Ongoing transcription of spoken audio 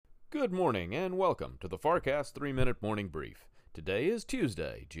Good morning and welcome to the FarrCast 3-Minute Morning Brief. Today is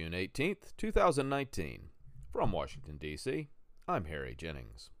Tuesday, June 18th, 2019. From Washington, D.C., I'm Harry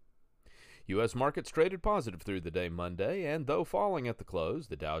Jennings. U.S. markets traded positive through the day Monday, and though falling at the close,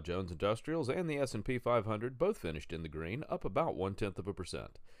 the Dow Jones Industrials and the S&P 500 both finished in the green, up about 0.1%.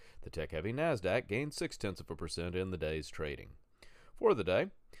 The tech-heavy NASDAQ gained 0.6% in the day's trading. For the day,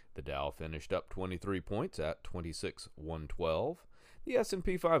 the Dow finished up 23 points at 26,112. The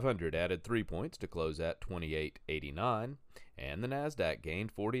S&P 500 added 3 points to close at 2889, and the NASDAQ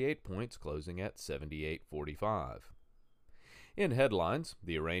gained 48 points, closing at 7845. In headlines,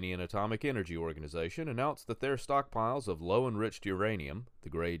 the Iranian Atomic Energy Organization announced that their stockpiles of low-enriched uranium, the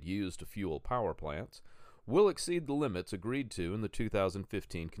grade used to fuel power plants, will exceed the limits agreed to in the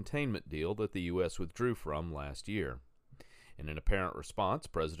 2015 containment deal that the U.S. withdrew from last year. In an apparent response,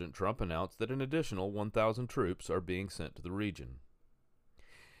 President Trump announced that an additional 1,000 troops are being sent to the region.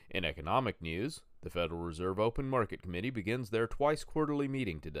 In economic news, the Federal Reserve Open Market Committee begins their twice-quarterly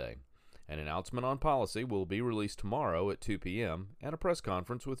meeting today. An announcement on policy will be released tomorrow at 2 p.m., and a press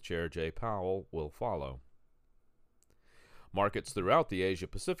conference with Chair Jay Powell will follow. Markets throughout the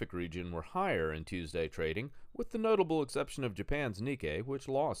Asia-Pacific region were higher in Tuesday trading, with the notable exception of Japan's Nikkei, which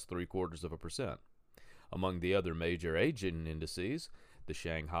lost 0.75%. Among the other major Asian indices, the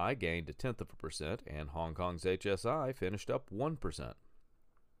Shanghai gained 0.1%, and Hong Kong's HSI finished up 1%.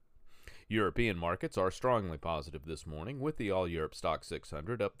 European markets are strongly positive this morning, with the All-Europe Stock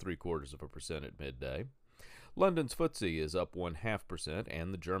 600 up 0.75% at midday. London's FTSE is up 0.5%,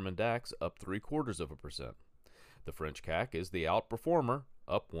 and the German DAX up 0.75%. The French CAC is the outperformer,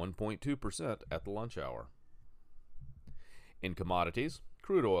 up 1.2% at the lunch hour. In commodities,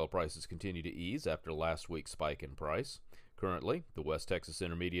 crude oil prices continue to ease after last week's spike in price. Currently, the West Texas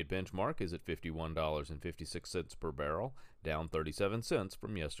Intermediate benchmark is at $51.56 per barrel, down 37 cents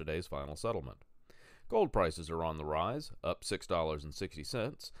from yesterday's final settlement. Gold prices are on the rise, up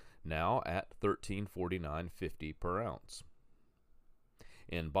 $6.60, now at $13.4950 per ounce.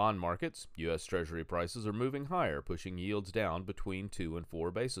 In bond markets, U.S. Treasury prices are moving higher, pushing yields down between 2 and 4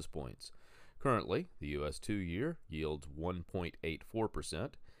 basis points. Currently, the U.S. 2-year yields 1.84%,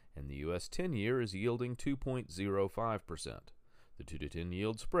 and the U.S. 10-year is yielding 2.05%. The 2 to 10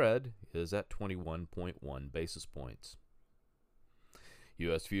 yield spread is at 21.1 basis points.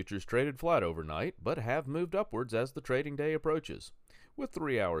 U.S. futures traded flat overnight, but have moved upwards as the trading day approaches. With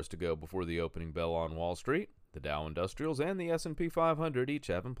 3 hours to go before the opening bell on Wall Street, the Dow Industrials and the S&P 500 each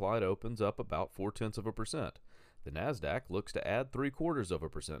have implied opens up about 0.4%. The NASDAQ looks to add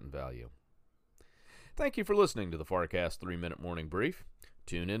 0.75% in value. Thank you for listening to the FarrCast 3-Minute Morning Brief.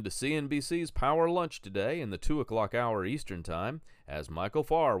 Tune in to CNBC's Power Lunch today in the 2 o'clock hour Eastern Time, as Michael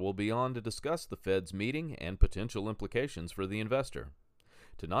Farr will be on to discuss the Fed's meeting and potential implications for the investor.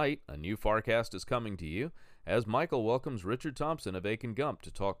 Tonight, a new FarrCast is coming to you, as Michael welcomes Richard Thompson of Akin Gump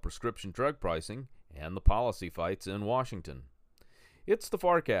to talk prescription drug pricing and the policy fights in Washington. It's the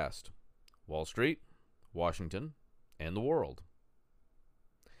FarrCast. Wall Street, Washington, and the world.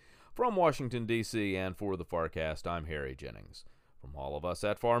 From Washington, D.C., and for the FarrCast, I'm Harry Jennings. From all of us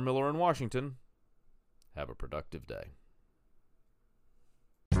at Farr Miller in Washington, have a productive day.